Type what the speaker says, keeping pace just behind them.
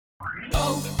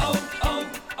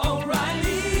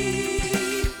O'Reilly.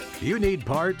 You need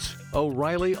parts?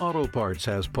 O'Reilly Auto Parts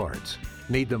has parts.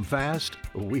 Need them fast?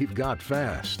 We've got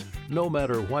fast. No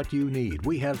matter what you need,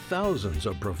 we have thousands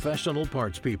of professional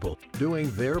parts people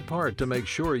doing their part to make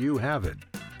sure you have it.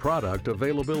 Product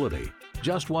availability.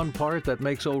 Just one part that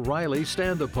makes O'Reilly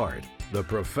stand apart. The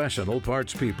professional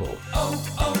parts people.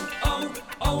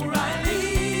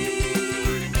 O'Reilly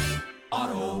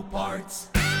Auto Parts.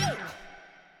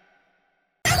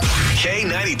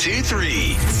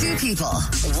 K92-3. Two people,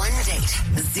 one date,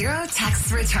 0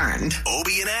 texts returned.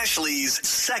 Obie and Ashley's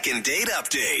second date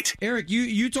update. Eric,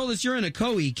 you told us you're in a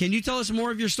COE. Can you tell us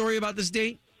more of your story about this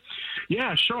date?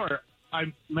 Yeah, sure.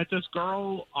 I met this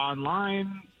girl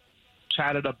online,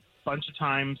 chatted a bunch of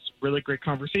times, really great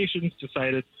conversations,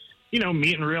 decided,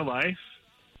 meet in real life,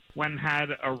 went and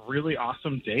had a really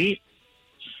awesome date.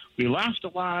 We laughed a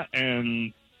lot,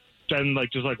 and then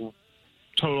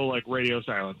total radio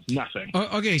silence. Nothing.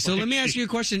 Okay, so let me ask you a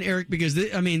question, Eric, because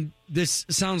this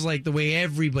sounds like the way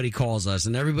everybody calls us,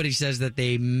 and everybody says that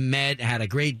they met, had a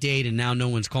great date, and now no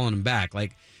one's calling them back.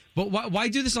 But why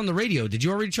do this on the radio? Did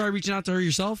you already try reaching out to her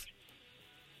yourself?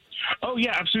 Oh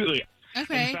yeah, absolutely.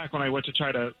 Okay. In fact, when I went to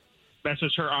try to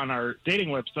message her on our dating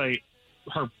website,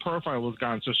 her profile was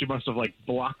gone, so she must have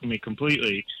blocked me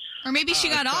completely. Or maybe she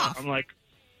got off. I'm like,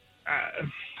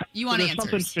 you want there's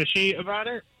answers? Something fishy about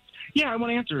it. Yeah, I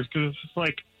want answers because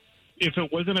if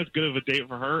it wasn't as good of a date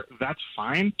for her, that's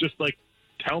fine. Just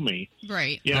tell me.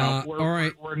 Right. All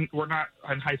right. We're not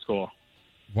in high school.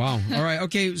 Wow. All right.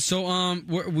 Okay. So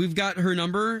we've got her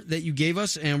number that you gave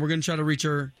us, and we're gonna try to reach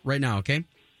her right now. Okay.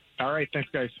 All right. Thanks,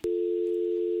 guys.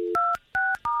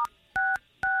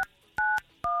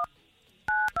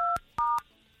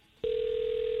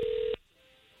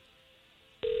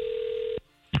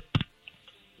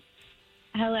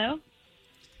 Hello?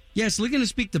 Yes, looking to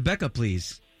speak to Becca,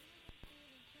 please.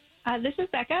 This is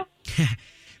Becca.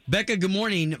 Becca, good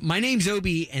morning. My name's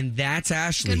Obie, and that's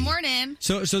Ashley. Good morning.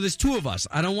 So there's two of us.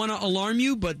 I don't want to alarm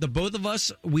you, but the both of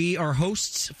us, we are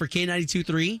hosts for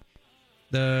K92.3,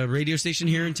 the radio station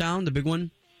here in town, the big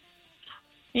one.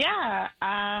 Yeah.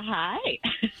 Hi.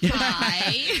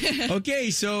 Hi.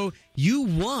 Okay, so you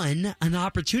won an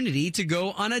opportunity to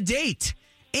go on a date,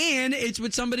 and it's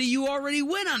with somebody you already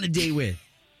went on a date with.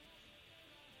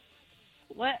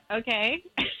 What? Okay.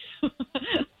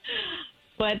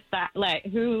 What's that?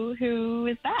 Who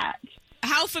is that?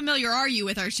 How familiar are you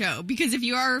with our show? Because if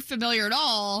you are familiar at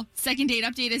all, Second Date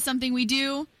Update is something we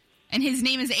do. And his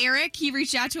name is Eric. He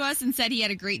reached out to us and said he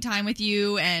had a great time with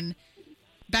you. And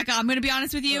Becca, I'm going to be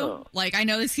honest with you. Oh. I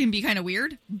know this can be kind of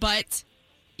weird, but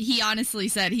he honestly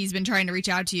said he's been trying to reach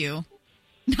out to you.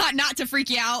 Not to freak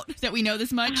you out that we know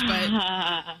this much, but...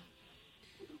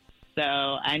 So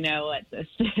I know what this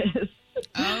is.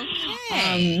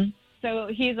 Okay. So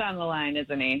he's on the line,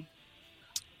 isn't he?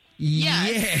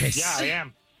 Yes. Yeah, I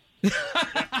am. Yep,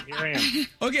 here I am.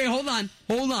 Okay, hold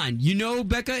on. You know,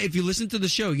 Becca, if you listen to the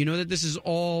show, you know that this is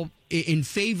all in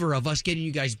favor of us getting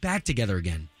you guys back together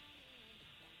again.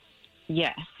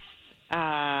 Yes.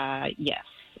 Yes.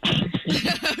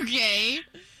 Okay.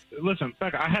 Listen,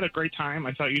 Becca, I had a great time.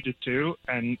 I thought you did too.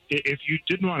 And if you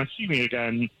didn't want to see me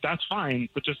again, that's fine.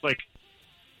 But just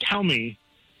tell me.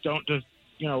 Don't just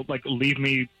leave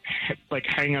me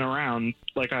hanging around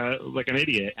like an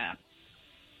idiot. Yeah.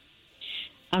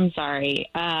 I'm sorry.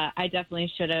 I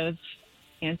definitely should have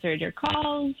answered your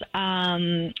calls.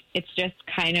 It's just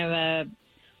kind of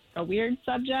a weird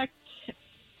subject.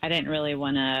 I didn't really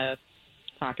want to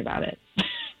talk about it.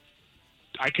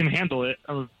 I can handle it.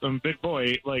 I'm a big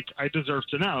boy. I deserve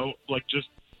to know. Just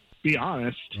be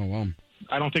honest. Oh, wow.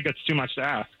 I don't think it's too much to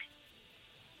ask.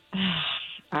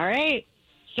 All right.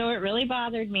 So it really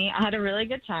bothered me. I had a really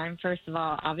good time, first of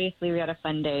all. Obviously, we had a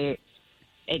fun date.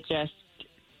 It just,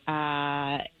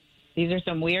 these are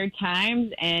some weird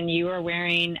times, and you were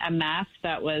wearing a mask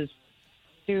that was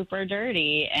super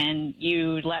dirty, and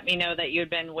you let me know that you'd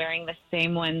been wearing the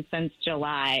same one since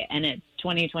July, and it's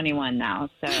 2021 now.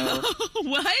 So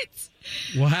What?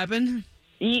 What happened?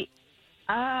 So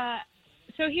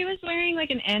he was wearing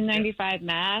an N95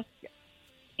 mask,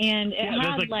 and it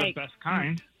had there's the best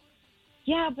kind.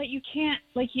 Yeah, but you can't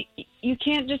you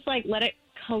can't just let it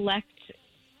collect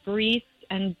grease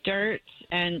and dirt,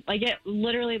 and it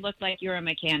literally looked like you were a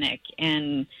mechanic,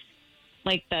 and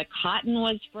the cotton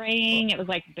was spraying. It was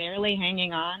barely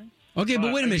hanging on. Okay,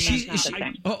 but wait a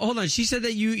minute. Hold on. She said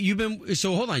that you've been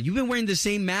wearing the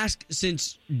same mask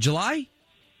since July?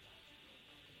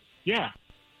 Yeah.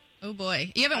 Oh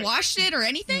boy. You haven't washed it or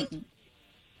anything? Mm-mm.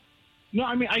 No,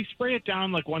 I spray it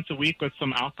down once a week with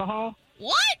some alcohol.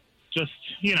 What? Just,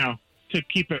 to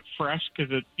keep it fresh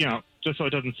because it, just so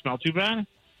it doesn't smell too bad.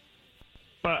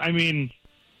 But I mean,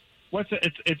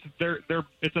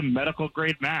 it's a medical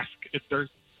grade mask.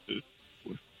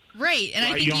 Right, and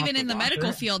I think you don't even have in to the wash medical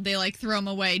it? field, they like throw them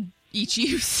away each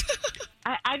use.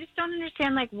 I just don't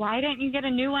understand, like, why don't you get a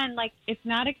new one? Like, it's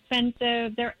not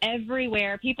expensive. They're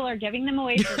everywhere. People are giving them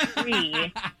away for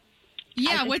free.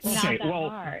 Yeah, It's not that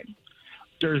hard.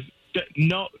 There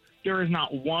is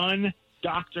not one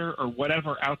doctor or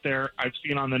whatever out there I've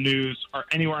seen on the news or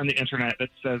anywhere on the internet that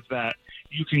says that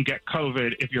you can get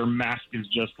COVID if your mask is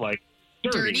just like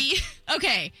dirty.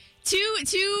 Okay. Two.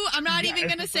 I'm not even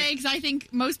going to say because I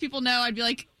think most people know. I'd be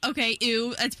like, okay,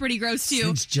 ew, that's pretty gross too.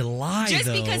 Since July, Just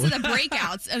though. because of the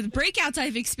breakouts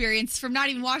I've experienced from not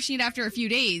even washing it after a few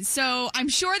days. So I'm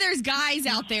sure there's guys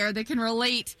out there that can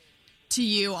relate to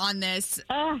you on this.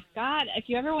 Oh, God, if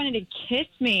you ever wanted to kiss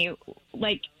me,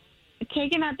 like,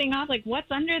 taking that thing off, like, what's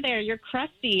under there? You're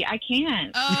crusty. I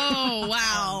can't. Oh,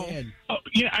 wow. Oh,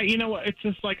 yeah, you know what? It's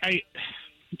just like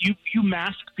you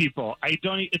mask people.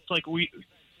 It's like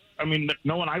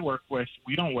no one I work with,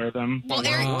 we don't wear them. Well,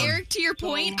 Eric, to your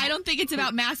point, I don't think it's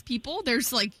about masked people.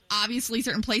 There's like obviously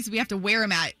certain places we have to wear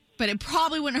them at, but it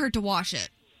probably wouldn't hurt to wash it,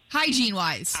 hygiene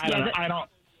wise. I don't.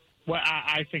 Well,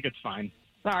 I think it's fine.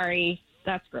 Sorry,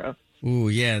 that's gross. Ooh,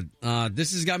 yeah.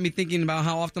 This has got me thinking about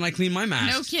how often I clean my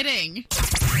mask. No kidding.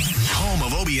 Home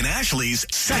of Obie and Ashley's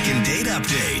second date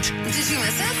update. Did you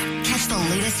miss it? Catch the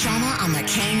latest drama on the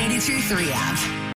K82 3 app.